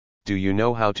Do you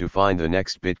know how to find the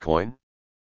next Bitcoin?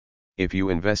 If you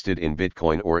invested in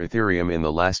Bitcoin or Ethereum in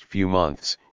the last few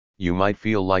months, you might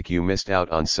feel like you missed out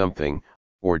on something,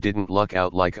 or didn't luck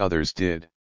out like others did.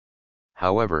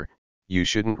 However, you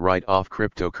shouldn't write off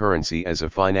cryptocurrency as a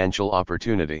financial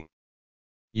opportunity.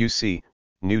 You see,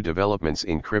 new developments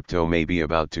in crypto may be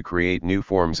about to create new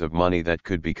forms of money that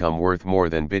could become worth more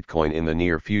than Bitcoin in the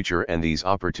near future, and these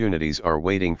opportunities are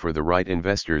waiting for the right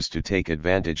investors to take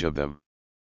advantage of them.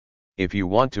 If you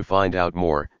want to find out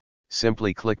more,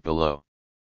 simply click below.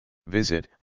 Visit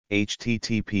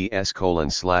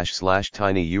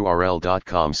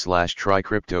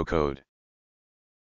https://tinyurl.com/trycryptocode.